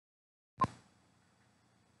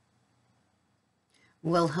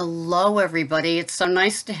Well, hello, everybody. It's so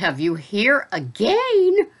nice to have you here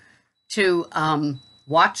again to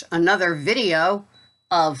watch another video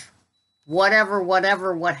of whatever, what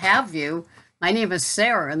have you. My name is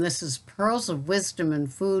Sarah, and this is Pearls of Wisdom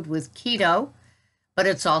and Food with Keto, but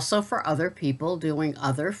it's also for other people doing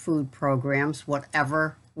other food programs,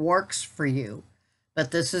 whatever works for you. But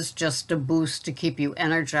this is just a boost to keep you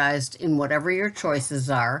energized in whatever your choices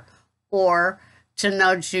are, or to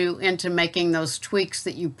nudge you into making those tweaks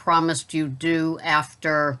that you promised you'd do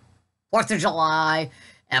after 4th of July,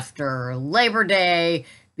 after Labor Day,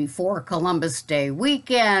 before Columbus Day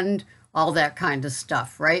weekend, all that kind of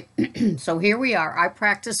stuff, right? So here we are. I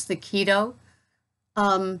practice the keto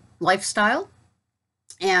lifestyle,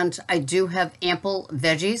 and I do have ample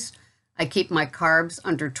veggies. I keep my carbs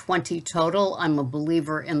under 20 total. I'm a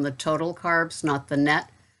believer in the total carbs, not the net.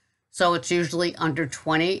 So it's usually under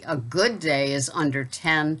 20. A good day is under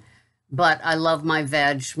 10, but I love my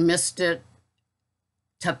veg. Missed it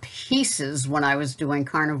to pieces when I was doing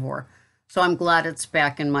carnivore. So I'm glad it's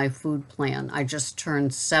back in my food plan. I just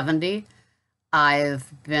turned 70. I've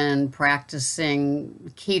been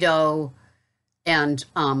practicing keto and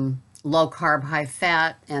low carb, high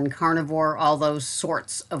fat, and carnivore, all those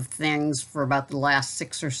sorts of things for about the last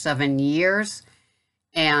 6 or 7 years.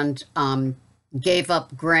 And gave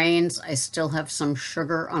up grains. I still have some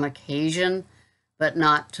sugar on occasion, but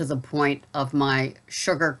not to the point of my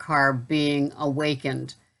sugar carb being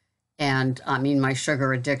awakened. And I mean, my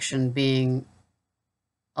sugar addiction being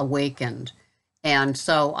awakened. And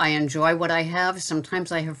so I enjoy what I have.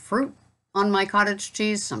 Sometimes I have fruit on my cottage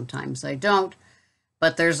cheese, sometimes I don't.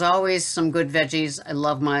 But there's always some good veggies. I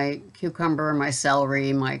love my cucumber, my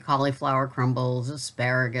celery, my cauliflower crumbles,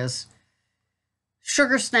 asparagus,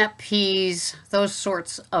 sugar snap peas, those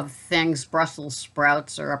sorts of things. Brussels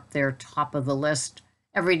sprouts are up there, top of the list.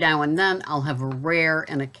 Every now and then I'll have a rare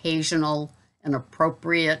and occasional and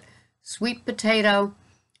appropriate sweet potato,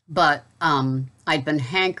 but I'd been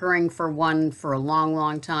hankering for one for a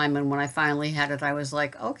long time, and when I finally had it, I was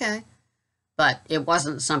like, okay. But it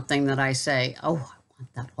wasn't something that I say, oh, I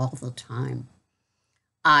want that all the time.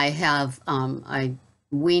 I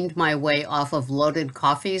weaned my way off of loaded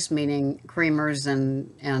coffees, meaning creamers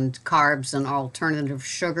and carbs and alternative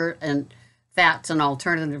sugar and fats and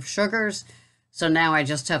alternative sugars. So now I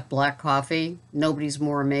just have black coffee. Nobody's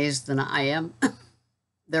more amazed than I am.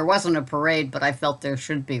 There wasn't a parade, but I felt there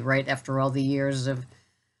should be, right after all the years of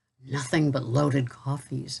nothing but loaded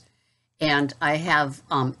coffees. And I have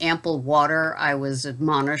ample water. I was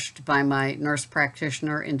admonished by my nurse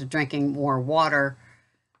practitioner into drinking more water,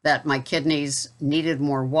 that my kidneys needed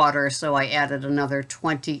more water, so I added another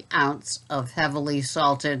 20 ounce of heavily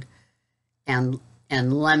salted and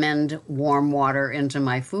lemoned warm water into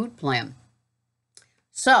my food plan.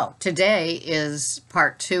 So today is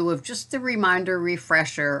part 2 of just the reminder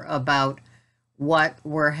refresher about what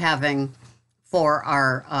we're having for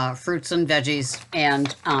our fruits and veggies.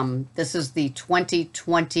 And this is the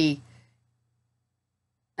 2020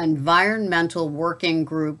 Environmental Working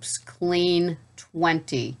Group's Clean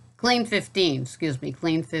 15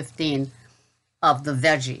 of the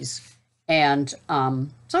veggies. And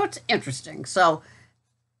so it's interesting. So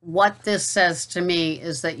what this says to me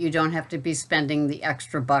is that you don't have to be spending the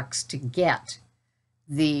extra bucks to get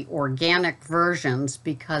the organic versions,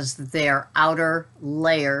 because their outer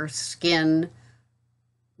layer, skin,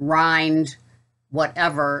 rind,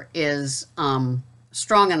 whatever, is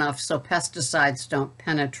strong enough so pesticides don't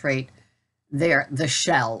penetrate the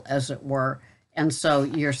shell, as it were. And so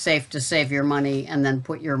you're safe to save your money and then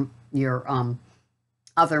put your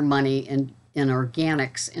other money in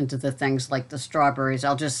organics into the things like the strawberries.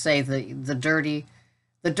 I'll just say the dirty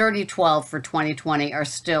 12 for 2020 are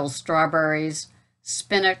still strawberries,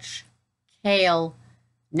 spinach, kale,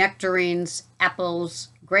 nectarines, apples,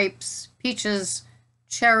 grapes, peaches,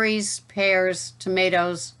 cherries, pears,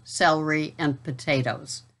 tomatoes, celery, and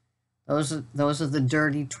potatoes. Those are the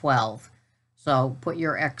dirty 12. So put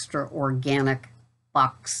your extra organic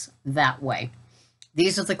bucks that way.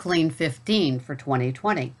 These are the clean 15 for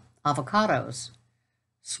 2020. Avocados,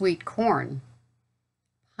 sweet corn,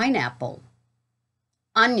 pineapple,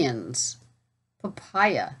 onions,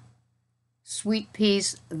 papaya, sweet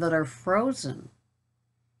peas that are frozen,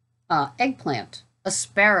 eggplant,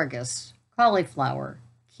 asparagus, cauliflower,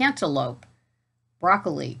 cantaloupe,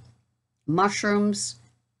 broccoli, mushrooms,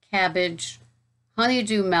 cabbage,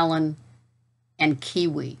 honeydew melon, and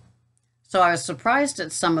kiwi. So I was surprised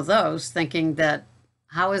at some of those, thinking that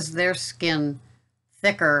how is their skin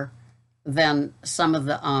thicker than some of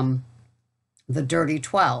the dirty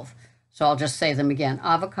 12? So I'll just say them again: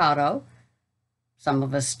 avocado, Some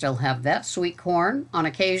of us still have that. Sweet corn, on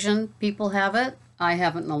occasion, people have it. I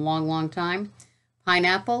haven't in a long, long time.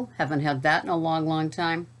 Pineapple, haven't had that in a long, long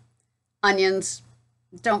time. Onions,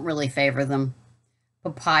 don't really favor them.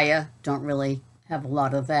 Papaya, don't really have a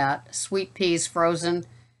lot of that. Sweet peas, frozen.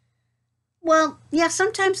 Well, yeah,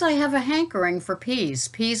 sometimes I have a hankering for peas.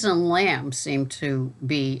 Peas and lamb seem to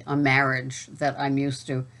be a marriage that I'm used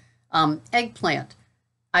to. Eggplant.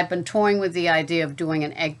 I've been toying with the idea of doing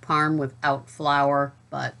an egg parm without flour,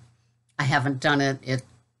 but I haven't done it. It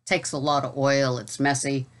takes a lot of oil. It's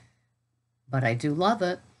messy, but I do love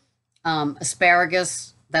it.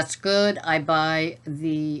 Asparagus, that's good. I buy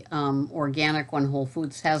the organic one. Whole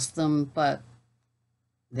Foods has them, but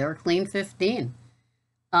they're a clean 15.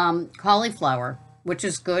 Cauliflower, which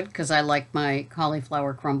is good because I like my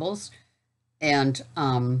cauliflower crumbles, and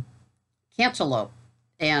cantaloupe.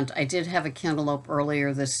 And I did have a cantaloupe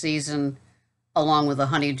earlier this season along with a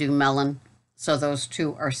honeydew melon. So those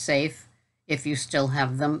two are safe if you still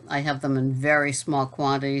have them. I have them in very small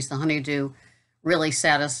quantities. The honeydew really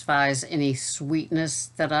satisfies any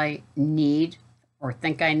sweetness that I need or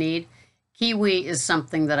think I need. Kiwi is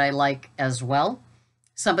something that I like as well.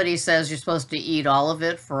 Somebody says you're supposed to eat all of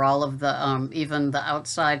it for all of the, even the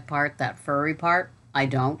outside part, that furry part. I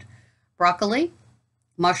don't. Broccoli,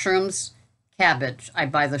 mushrooms, cabbage. I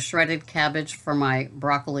buy the shredded cabbage for my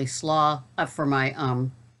broccoli slaw, for my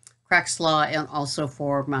crack slaw, and also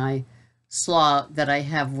for my slaw that I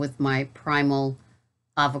have with my primal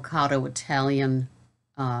avocado Italian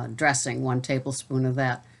dressing, 1 tablespoon of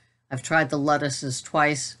that. I've tried the lettuces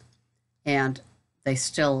twice, and they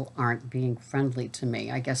still aren't being friendly to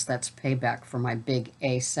me. I guess that's payback for my big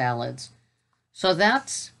A salads. So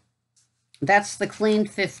that's the Clean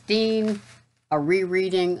 15, a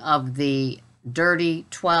rereading of the Dirty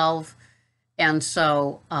 12. And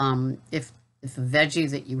so if a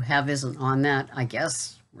veggie that you have isn't on that, I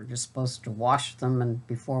guess we're just supposed to wash them and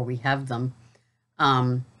before we have them.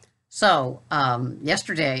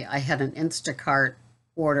 Yesterday I had an Instacart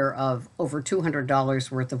order of over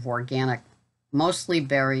 $200 worth of organic, mostly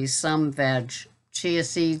berries, some veg. Chia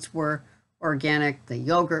seeds were organic. The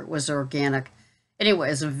yogurt was organic.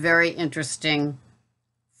 Anyway, it's a very interesting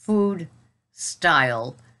food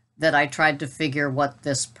style that I tried to figure what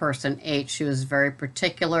this person ate. She was very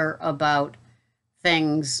particular about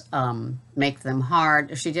things, make them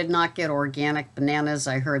hard. She did not get organic bananas.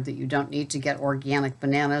 I heard that you don't need to get organic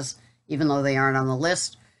bananas, even though they aren't on the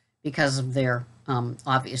list, because of their,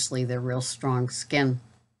 obviously, their real strong skin.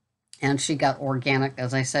 And she got organic,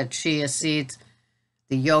 as I said, chia seeds,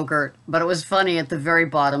 the yogurt. But it was funny, at the very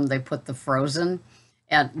bottom, they put the frozen.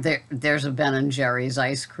 And there's a Ben & Jerry's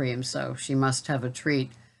ice cream, so she must have a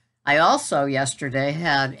treat. I also, yesterday,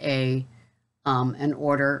 had an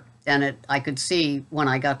order, and I could see when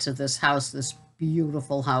I got to this house, this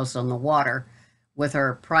beautiful house on the water, with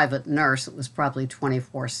her private nurse. It was probably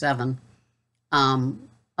 24/7.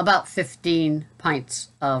 About 15 pints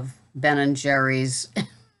of Ben & Jerry's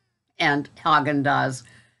and Haagen-Dazs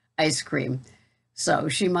ice cream. So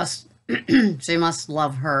she must she must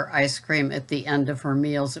love her ice cream at the end of her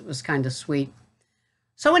meals. It was kind of sweet.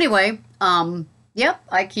 So anyway, yep,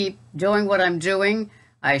 I keep doing what I'm doing.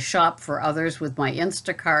 I shop for others with my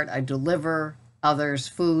Instacart. I deliver others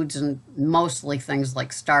foods, and mostly things like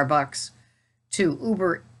Starbucks, to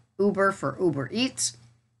Uber for Uber Eats,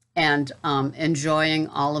 and enjoying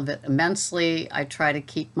all of it immensely. I try to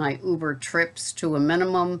keep my Uber trips to a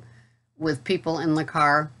minimum with people in the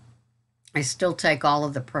car. I still take all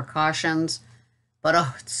of the precautions, but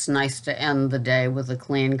oh, it's nice to end the day with a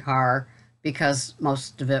clean car, because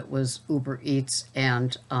most of it was Uber Eats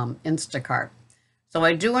and Instacart. So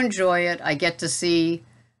I do enjoy it. I get to see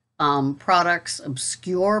products,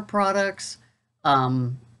 obscure products,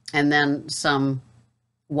 and then some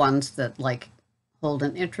ones that like hold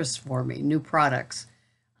an interest for me, new products.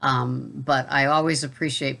 But I always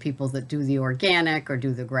appreciate people that do the organic or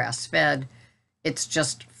do the grass-fed. It's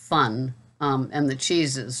just fun. And the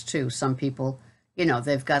cheeses too. Some people,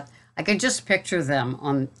 they've got, I can just picture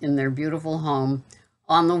them in their beautiful home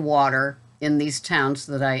on the water in these towns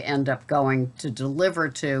that I end up going to deliver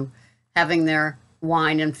to, having their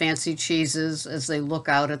wine and fancy cheeses as they look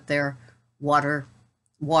out at their water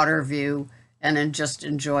view and then just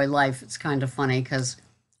enjoy life. It's kind of funny because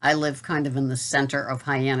I live kind of in the center of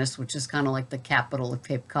Hyannis, which is kind of like the capital of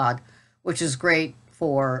Cape Cod, which is great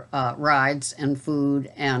for rides and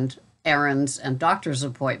food and errands and doctor's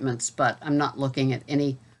appointments, but I'm not looking at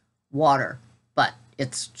any water. But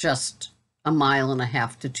it's just 1.5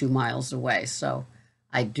 miles to 2 miles away, so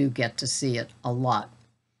I do get to see it a lot.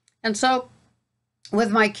 And so with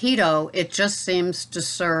my keto, it just seems to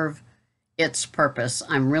serve its purpose.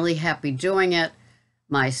 I'm really happy doing it.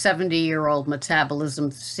 My 70-year-old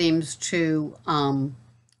metabolism seems to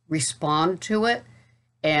respond to it.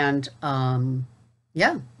 And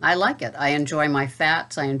yeah, I like it. I enjoy my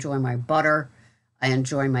fats. I enjoy my butter. I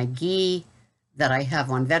enjoy my ghee that I have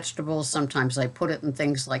on vegetables. Sometimes I put it in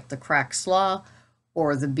things like the crack slaw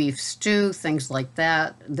or the beef stew, things like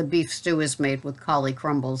that. The beef stew is made with cauli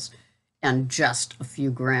crumbles and just a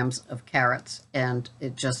few grams of carrots, and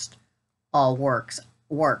it just all works.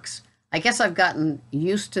 I guess I've gotten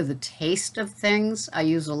used to the taste of things. I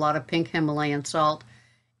use a lot of pink Himalayan salt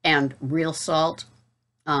and real salt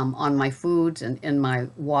on my foods and in my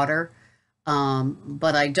water.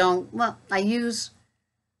 But I don't, well,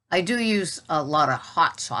 I do use a lot of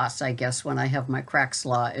hot sauce, I guess, when I have my crack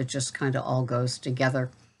slaw. It just kind of all goes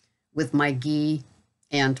together with my ghee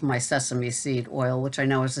and my sesame seed oil, which I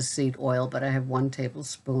know is a seed oil, but I have 1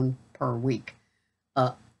 tablespoon per week,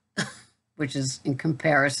 which is in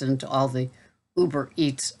comparison to all the Uber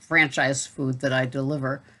Eats franchise food that I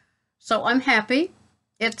deliver. So I'm happy.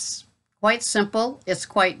 It's quite simple. It's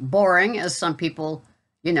quite boring, as some people,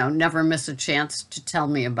 never miss a chance to tell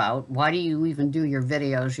me about. Why do you even do your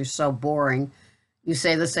videos? You're so boring. You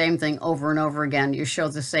say the same thing over and over again. You show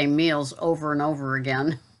the same meals over and over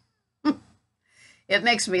again. It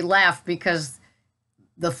makes me laugh because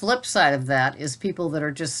the flip side of that is people that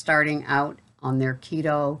are just starting out on their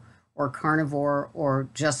keto or carnivore or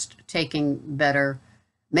just making better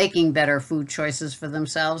food choices for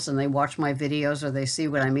themselves, and they watch my videos or they see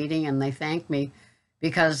what I'm eating and they thank me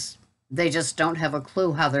because they just don't have a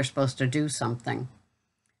clue how they're supposed to do something.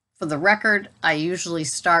 For the record, I usually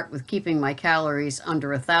start with keeping my calories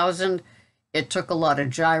under 1,000. It took a lot of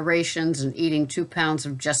gyrations and eating 2 pounds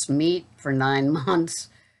of just meat for 9 months.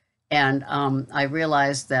 And I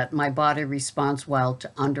realized that my body responds well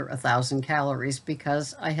to under 1,000 calories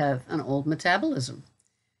because I have an old metabolism.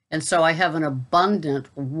 And so I have an abundant,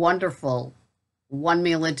 wonderful 1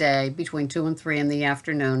 meal a day between 2 and 3 in the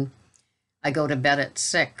afternoon. I go to bed at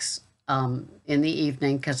 6 in the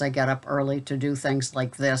evening because I get up early to do things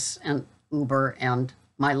like this and Uber and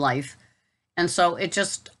my life. And so it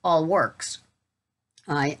just all works.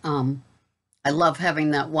 I love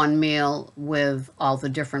having that 1 meal with all the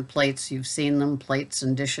different plates. You've seen them, plates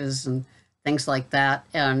and dishes and things like that.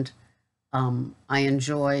 And I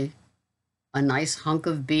enjoy a nice hunk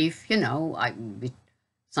of beef.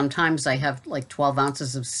 Sometimes I have like 12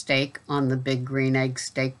 ounces of steak on the big green egg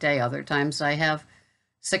steak day. Other times I have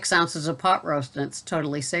 6 ounces of pot roast, and it's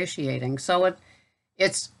totally satiating. So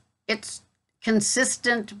it's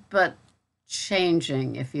consistent but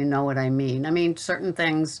changing, if you know what I mean. I mean, certain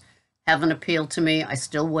things haven't appealed to me. I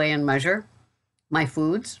still weigh and measure my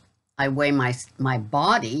foods. I weigh my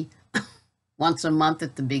body once a month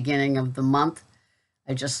at the beginning of the month.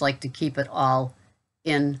 I just like to keep it all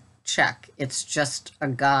in check. It's just a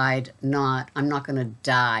guide, I'm not going to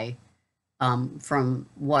die from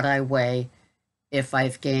what I weigh if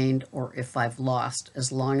I've gained or if I've lost.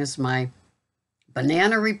 As long as my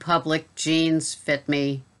Banana Republic jeans fit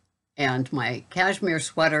me and my cashmere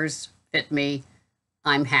sweaters fit me,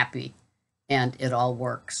 I'm happy and it all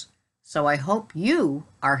works. So I hope you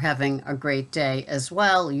are having a great day as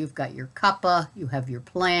well. You've got your cuppa, you have your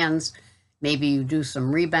plans. Maybe you do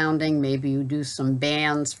some rebounding. Maybe you do some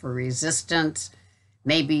bands for resistance.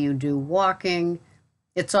 Maybe you do walking.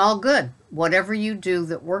 It's all good. Whatever you do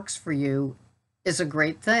that works for you is a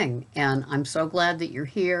great thing. And I'm so glad that you're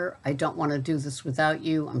here. I don't want to do this without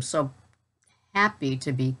you. I'm so happy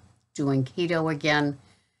to be doing keto again.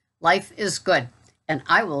 Life is good. And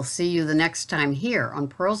I will see you the next time here on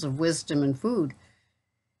Pearls of Wisdom and Food.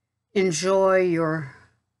 Enjoy your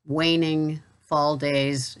waning fall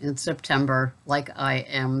days in September like I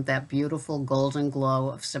am, that beautiful golden glow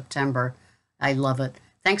of September. I love it.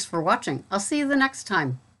 Thanks for watching. I'll see you the next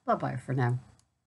time. Bye-bye for now.